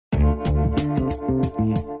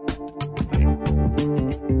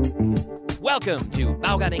Welcome to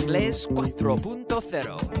Básico Inglés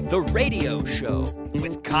 4.0, the radio show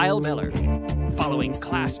with Kyle Miller. Following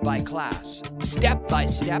class by class, step by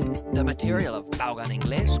step, the material of Básico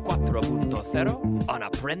Inglés 4.0 on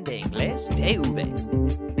Aprende Inglés TV.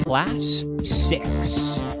 Class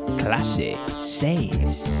 6, Clase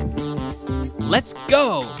 6. Let's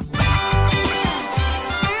go!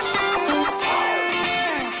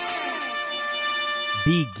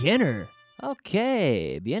 Beginner.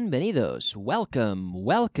 Okay, bienvenidos.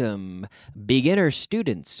 Welcome. Beginner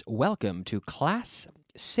students, welcome to Class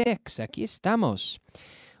 6. Aquí estamos.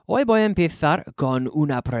 Hoy voy a empezar con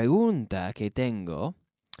una pregunta que tengo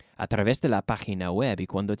a través de la página web. Y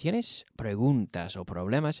cuando tienes preguntas o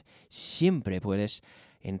problemas, siempre puedes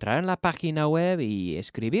entrar en la página web y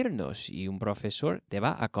escribirnos. Y un profesor te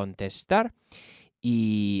va a contestar.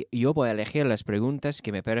 Y yo voy a elegir las preguntas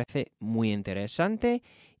que me parece muy interesante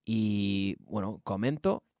y, bueno,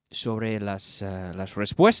 comento sobre las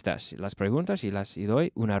respuestas, las preguntas y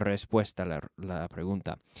doy una respuesta a la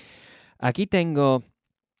pregunta. Aquí tengo,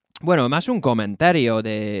 bueno, más un comentario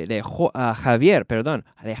de Javier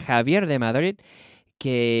de Madrid,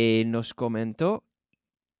 que nos comentó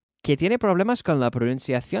que tiene problemas con la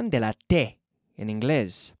pronunciación de la T en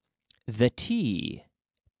inglés. The T.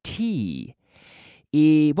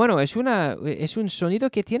 Y bueno, es un sonido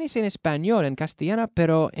que tienes en español, en castellano,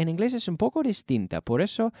 pero en inglés es un poco distinta. Por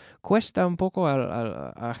eso cuesta un poco a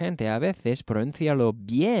la gente a veces pronunciarlo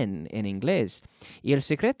bien en inglés. Y el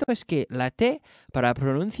secreto es que la T, para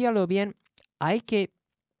pronunciarlo bien, hay que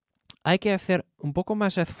hacer un poco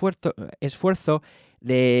más esfuerzo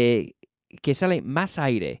de que sale más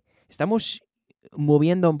aire. Estamos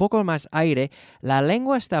moviendo un poco más aire. La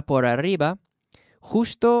lengua está por arriba,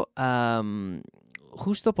 justo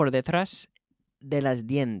por detrás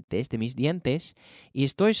de mis dientes, y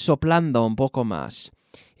estoy soplando un poco más.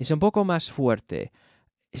 Es un poco más fuerte.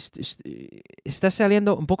 Está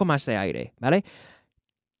saliendo un poco más de aire, ¿vale?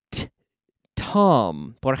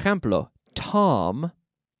 Tom, por ejemplo, Tom.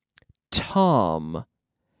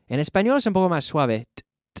 En español es un poco más suave,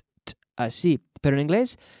 así, pero en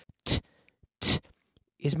inglés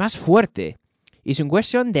es más fuerte. Es una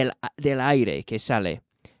cuestión del aire que sale.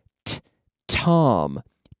 Tom.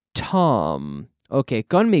 Ok,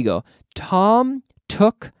 conmigo. Tom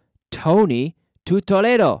took Tony to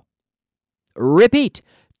Toledo. Repeat.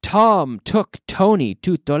 Tom took Tony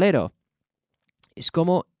to Toledo. Es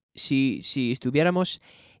como si estuviéramos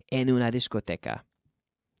en una discoteca.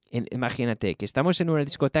 Imagínate que estamos en una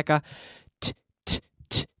discoteca.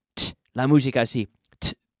 La música así.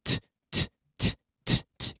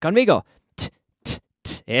 Conmigo.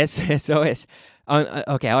 Eso es.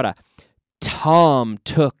 Ok, ahora. Tom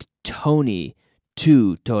took Tony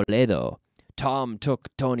to Toledo. Tom took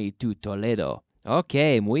Tony to Toledo. Ok,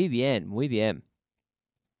 muy bien.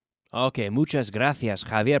 Ok, muchas gracias,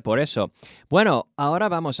 Javier, por eso. Bueno, ahora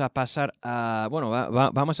vamos a pasar a... Bueno,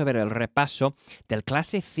 vamos a ver el repaso del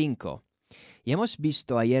clase 5. Y hemos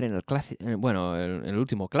visto ayer en el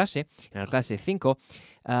último clase, en el clase 5,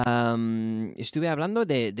 estuve hablando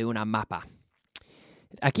de una mapa.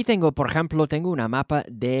 Aquí por ejemplo, una mapa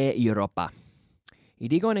de Europa. Y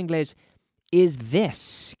digo en inglés, is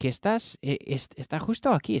this, que está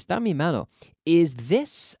justo aquí, está a mi mano. Is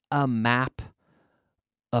this a map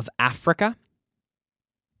of Africa?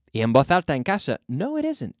 Y en voz alta en casa, no, it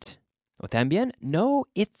isn't. O también, no,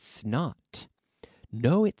 it's not.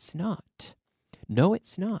 No, it's not. No,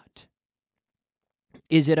 it's not.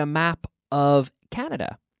 Is it a map of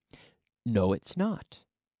Canada? No, it's not.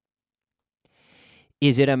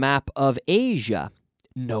 Is it a map of Asia?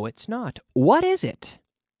 No, it's not. What is it?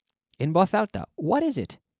 En voz alta, what is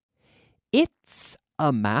it? It's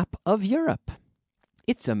a map of Europe.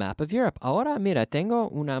 It's a map of Europe. Ahora, mira, tengo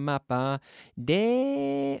una mapa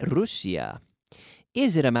de Rusia.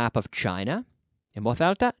 Is it a map of China? En voz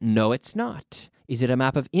alta, no, it's not. Is it a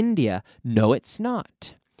map of India? No, it's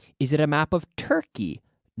not. Is it a map of Turkey?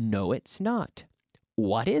 No, it's not.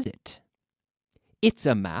 What is it? It's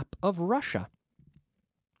a map of Russia.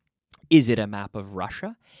 Is it a map of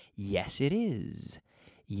Russia? Yes, it is.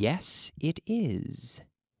 Yes, it is.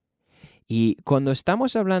 Y cuando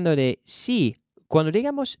estamos hablando de sí, cuando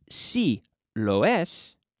digamos sí lo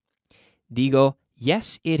es, digo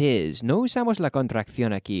yes, it is. No usamos la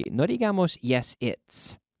contracción aquí. No digamos yes,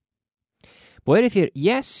 it's. Puedo decir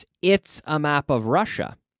yes, it's a map of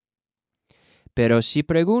Russia. Pero si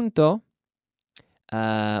pregunto,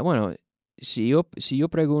 si yo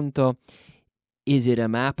pregunto, is it a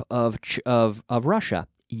map of Russia?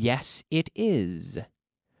 Yes, it is.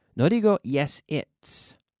 No digo yes,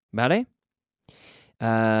 it's. ¿Vale?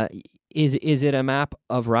 Is it a map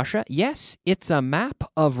of Russia? Yes, it's a map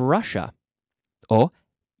of Russia. O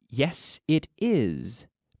yes, it is.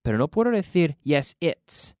 Pero no puedo decir yes,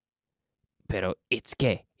 it's. Pero it's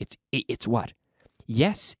qué? It's what?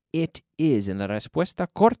 Yes, it is. En la respuesta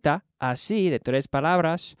corta, así, de 3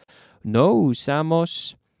 palabras, no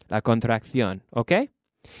usamos la contracción, ¿ok?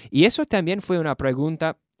 Y eso también fue una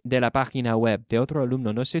pregunta de la página web de otro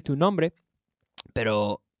alumno. No sé tu nombre,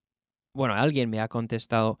 pero, bueno, alguien me ha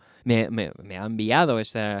contestado, me ha enviado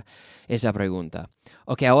esa pregunta.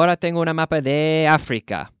 Ok, ahora tengo una mapa de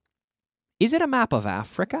África. Is it a map of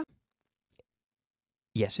Africa?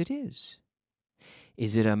 Yes, it is.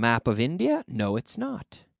 Is it a map of India? No, it's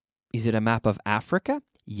not. Is it a map of Africa?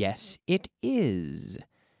 Yes, it is.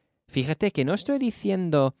 Fíjate que no estoy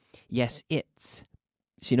diciendo yes, it's,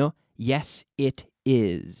 sino yes, it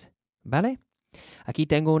is. ¿Vale? Aquí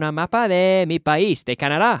tengo una mapa de mi país, de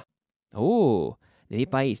Canadá. De mi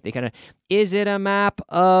país, de Canadá. Is it a map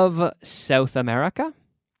of South America?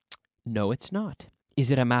 No, it's not. Is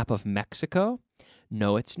it a map of Mexico?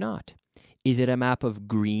 No, it's not. Is it a map of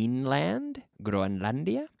Greenland?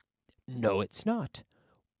 Groenlandia? No, it's not.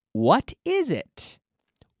 What is it?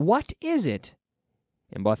 What is it?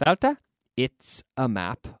 En voz alta, it's a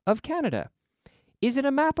map of Canada. Is it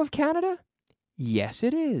a map of Canada? Yes,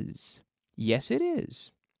 it is. Yes, it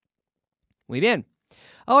is. Muy bien.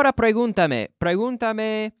 Ahora pregúntame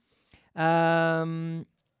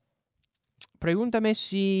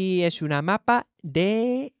si es una mapa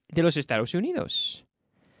de los Estados Unidos.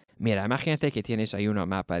 Mira, imagínate que tienes ahí una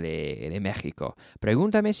mapa de México.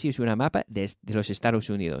 Pregúntame si es una mapa de los Estados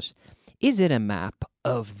Unidos. Is it a map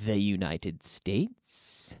of the United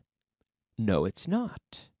States? No, it's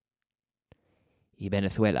not. Y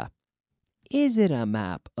Venezuela. Is it a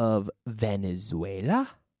map of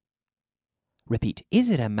Venezuela? Repeat,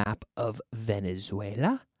 is it a map of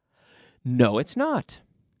Venezuela? No, it's not.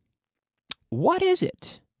 What is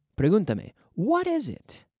it? Pregúntame, what is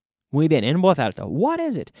it? Muy bien, en voz alta. What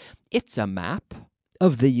is it? It's a map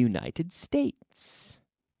of the United States.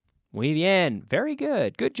 Muy bien. Very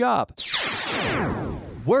good. Good job.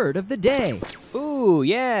 Word of the day. Ooh,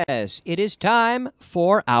 yes. It is time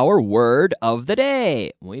for our word of the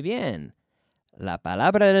day. Muy bien. La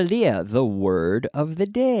palabra del día. The word of the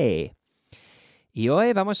day. Y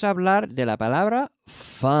hoy vamos a hablar de la palabra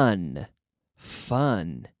fun.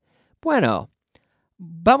 Fun. Bueno,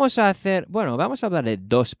 vamos a hablar de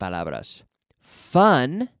 2 palabras.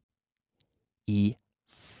 Fun y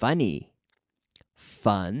funny.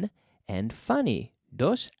 Fun and funny.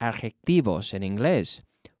 2 adjetivos en inglés.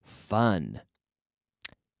 Fun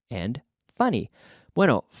and funny.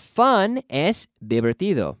 Bueno, fun es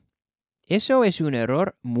divertido. Eso es un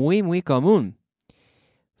error muy, muy común.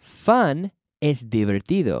 Fun es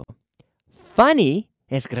divertido. Funny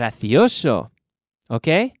es gracioso. ¿Ok?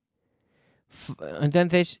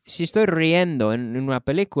 Entonces, si estoy riendo en una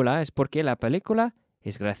película, es porque la película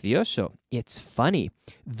es gracioso. It's funny.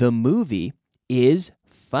 The movie is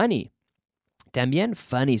funny. También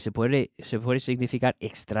funny se puede significar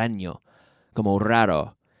extraño, como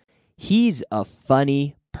raro. He's a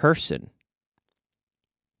funny person.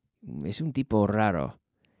 Es un tipo raro.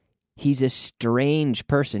 He's a strange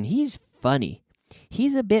person. He's funny.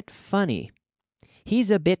 He's a bit funny.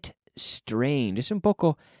 He's a bit strange. Es un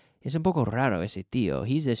poco raro ese tío.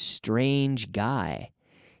 He's a strange guy.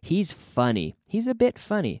 He's funny. He's a bit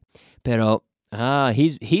funny. Pero,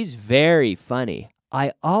 he's very funny.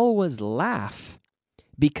 I always laugh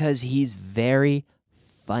because he's very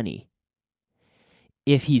funny.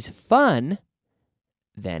 If he's fun,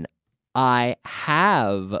 then I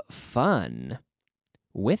have fun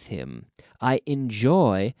with him. I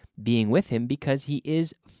enjoy being with him because he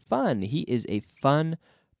is fun. He is a fun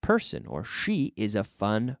person, or she is a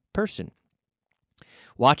fun person.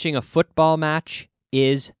 Watching a football match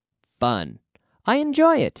is fun. I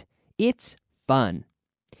enjoy it. It's fun.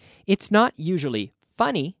 It's not usually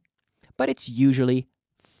funny, but it's usually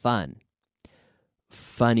fun.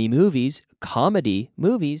 Funny movies, comedy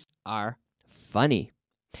movies, are funny.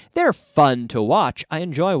 They're fun to watch. I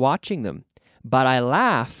enjoy watching them. But I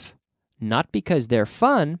laugh not because they're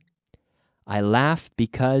fun. I laugh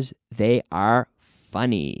because they are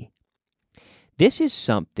funny. This is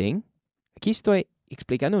something. Aquí estoy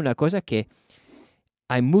explicando una cosa que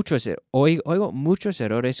hay oigo muchos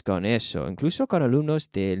errores con eso, incluso con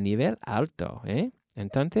alumnos del nivel alto.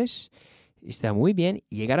 Entonces, está muy bien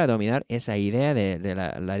llegar a dominar esa idea de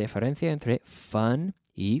la diferencia entre fun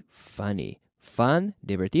y funny. Fun,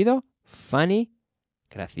 divertido. Funny,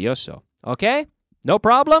 gracioso. ¿Ok? No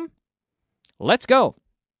problem? Let's go.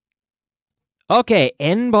 Ok,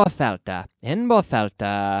 en voz alta.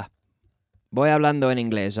 Voy hablando en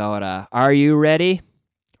inglés ahora. Are you ready?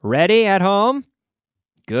 Ready at home?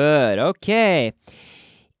 Good. Okay.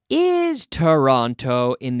 Is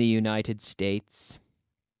Toronto in the United States?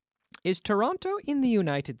 Is Toronto in the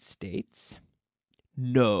United States?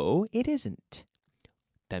 No, it isn't.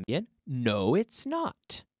 También, no, it's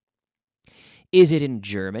not. Is it in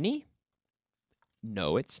Germany?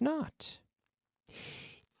 No, it's not.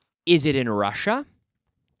 Is it in Russia?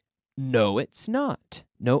 No, it's not.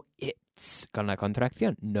 No, it's con la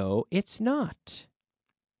contracción. No, it's not.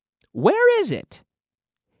 Where is it?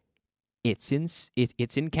 It's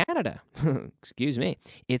in Canada. Excuse me.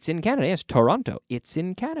 It's in Canada. Yes, Toronto. It's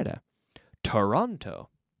in Canada. Toronto.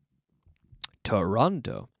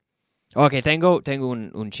 Toronto. Okay, tengo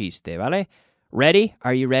un chiste, ¿vale? Ready?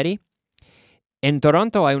 Are you ready? En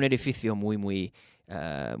Toronto hay un edificio muy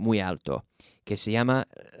alto que se llama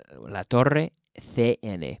la Torre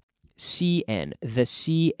CN. CN, the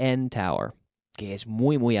CN Tower, que es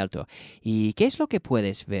muy alto. ¿Y qué es lo que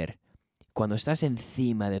puedes ver cuando estás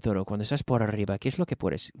encima de todo, cuando estás por arriba? ¿Qué es lo que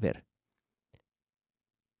puedes ver?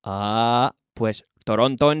 Ah, pues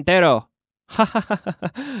Toronto entero.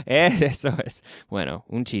 Eso es. Bueno,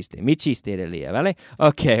 un chiste. Mi chiste del día, ¿vale?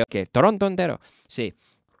 Ok. Toronto entero. Sí.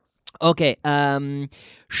 Okay,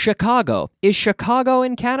 Chicago. Is Chicago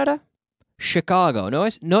in Canada? Chicago. No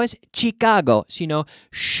es Chicago, sino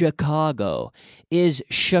Chicago. Is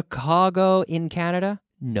Chicago in Canada?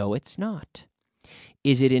 No, it's not.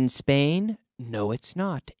 Is it in Spain? No, it's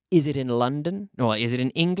not. Is it in London? No, is it in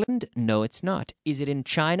England? No, it's not. Is it in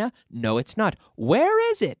China? No, it's not. Where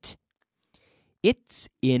is it? It's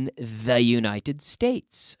in the United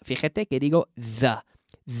States. Fíjate que digo the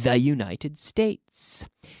United States.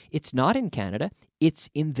 It's not in Canada. It's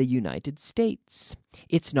in the United States.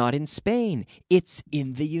 It's not in Spain. It's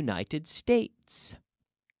in the United States.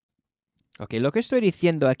 Ok, lo que estoy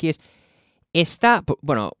diciendo aquí es,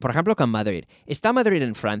 bueno, por ejemplo, con Madrid. ¿Está Madrid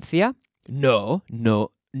en Francia? No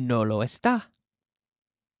lo está.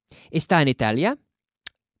 ¿Está en Italia?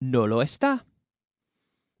 No lo está.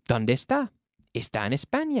 ¿Dónde está? Está en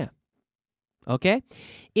España. Okay?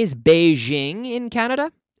 Is Beijing in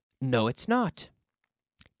Canada? No, it's not.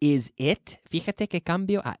 Is it? Fíjate que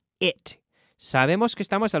cambio a it. Sabemos que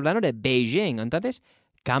estamos hablando de Beijing, entonces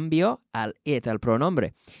cambio al it, al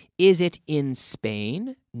pronombre. Is it in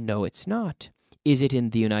Spain? No, it's not. Is it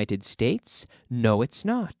in the United States? No, it's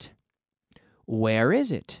not. Where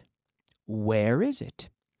is it? Where is it?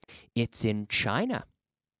 It's in China.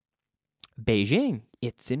 Beijing,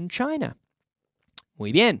 it's in China.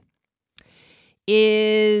 Muy bien.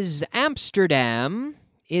 Is Amsterdam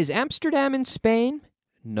in Spain?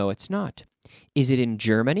 No, it's not. Is it in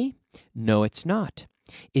Germany? No, it's not.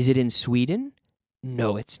 Is it in Sweden?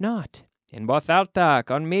 No, it's not. En voz alta,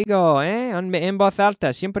 conmigo, ¿eh? En voz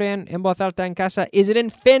alta, siempre en voz alta en casa. Is it in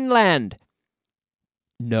Finland?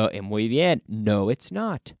 No, muy bien. No, it's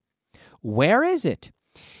not. Where is it?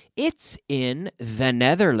 It's in the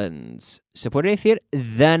Netherlands. Se puede decir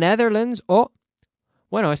the Netherlands o,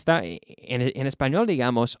 bueno, está en español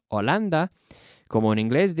digamos Holanda, como en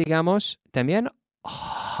inglés digamos también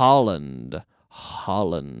Holland.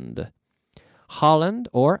 Holland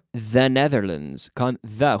or the Netherlands, con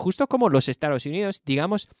the, justo como los Estados Unidos,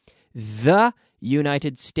 digamos the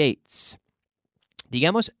United States.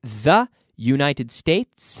 Digamos the United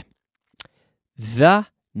States, the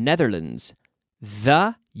Netherlands,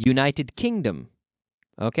 the United Kingdom.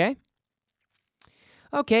 Okay?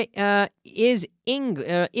 Okay, is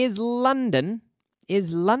London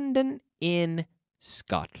in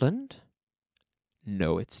Scotland?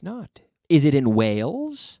 No, it's not. Is it in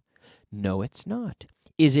Wales? No, it's not.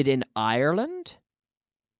 Is it in Ireland?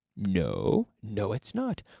 No, it's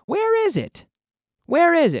not. Where is it?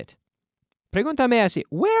 Where is it? Pregúntame así.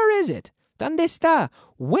 Where is it? ¿Dónde está?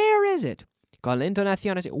 Where is it? Con la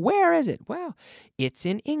entonación así. Where is it? Well, it's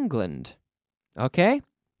in England. Okay?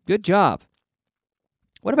 Good job.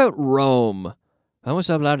 What about Rome? Vamos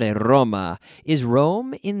a hablar de Roma. Is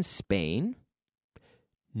Rome in Spain?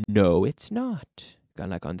 No, it's not. Con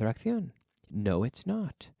la contracción. No, it's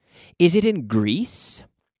not. Is it in Greece?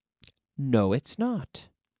 No, it's not.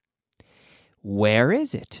 Where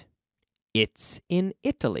is it? It's in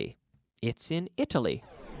Italy. It's in Italy.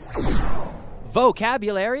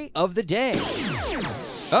 Vocabulary of the day.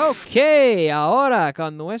 Okay, ahora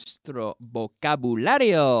con nuestro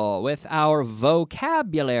vocabulario, with our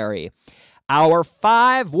vocabulary. Our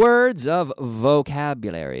 5 words of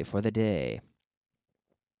vocabulary for the day.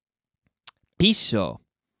 Piso.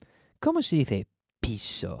 ¿Cómo se dice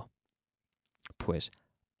piso? Pues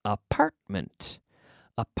apartment.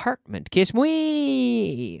 Apartment, que es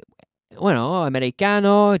bueno,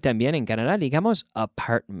 americano, también en Canadá, digamos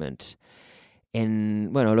apartment.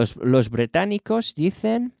 Bueno, los británicos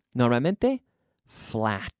dicen normalmente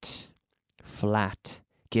flat, flat,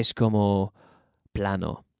 que es como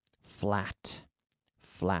plano, flat,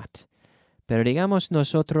 flat. Pero digamos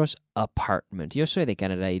nosotros apartment. Yo soy de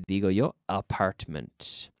Canadá y digo yo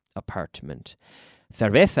apartment, apartment.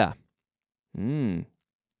 Cerveza.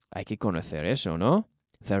 Hay que conocer eso, ¿no?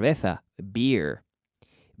 Cerveza, beer,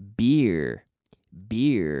 beer,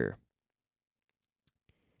 beer.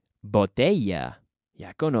 Botella.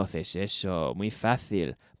 Ya conoces eso, muy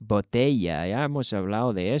fácil. Botella, ya hemos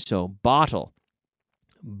hablado de eso. Bottle,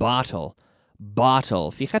 bottle,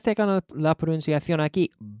 bottle. Fíjate con la pronunciación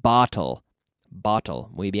aquí. Bottle, bottle.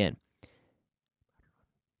 Muy bien.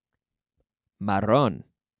 Marrón,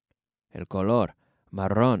 el color.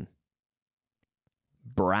 Marrón.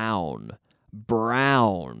 Brown,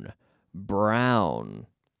 brown, brown.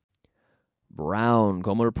 Brown,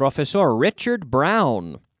 como el profesor Richard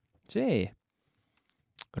Brown. Sí.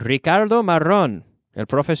 Ricardo Marrón, el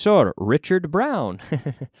profesor Richard Brown.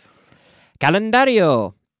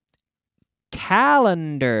 Calendario.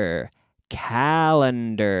 Calendar.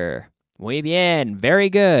 Calendar. Muy bien. Very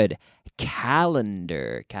good.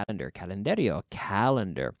 Calendar. Calendar. Calendario.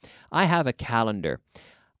 Calendar. I have a calendar.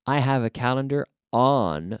 I have a calendar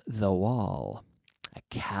on the wall. A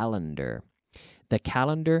calendar. The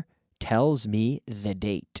calendar tells me the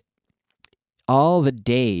date. All the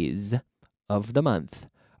days of the month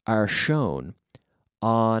are shown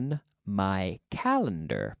on my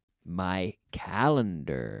calendar. My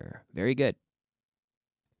calendar. Very good.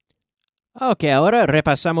 Ok, ahora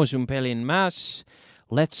repasamos un pelín más.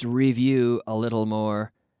 Let's review a little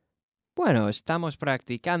more. Bueno, estamos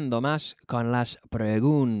practicando más con las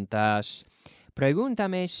preguntas.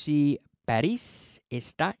 Pregúntame si París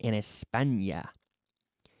está en España.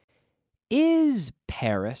 Is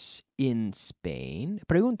Paris in Spain?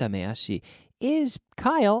 Pregúntame así.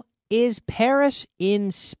 Kyle, is Paris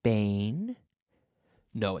in Spain?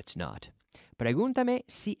 No, it's not. Pregúntame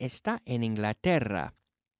si está en Inglaterra.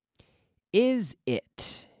 Is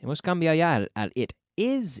it? Hemos cambiado ya al it.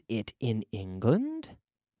 Is it in England?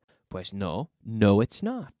 Pues no, no, it's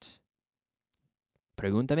not.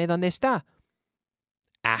 Pregúntame dónde está.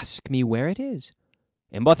 Ask me where it is.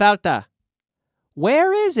 En voz alta.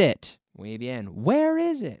 Where is it? Muy bien. Where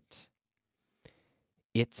is it?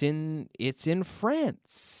 It's in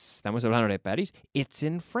France. Estamos hablando de París. It's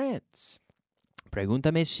in France.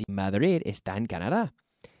 Pregúntame si Madrid está en Canadá.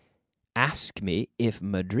 Ask me if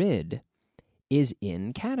Madrid is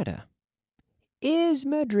in Canada. Is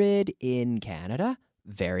Madrid in Canada?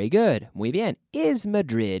 Very good. Muy bien. Is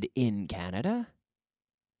Madrid in Canada?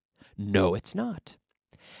 No, it's not.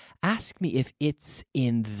 Ask me if it's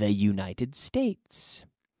in the United States.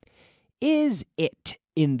 Is it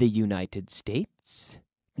in the United States?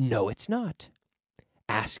 No, it's not.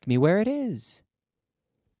 Ask me where it is.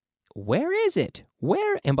 Where is it?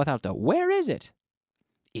 Where? En voz alta. Where is it?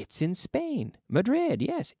 It's in Spain. Madrid,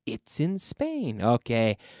 yes. It's in Spain.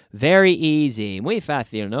 Okay. Very easy. Muy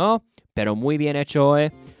fácil, ¿no? Pero muy bien hecho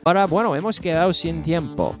hoy. Ahora, bueno, hemos quedado sin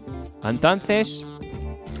tiempo. Entonces,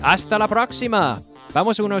 hasta la próxima.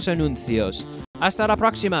 Vamos a unos anuncios. Hasta la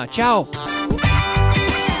próxima. Chao.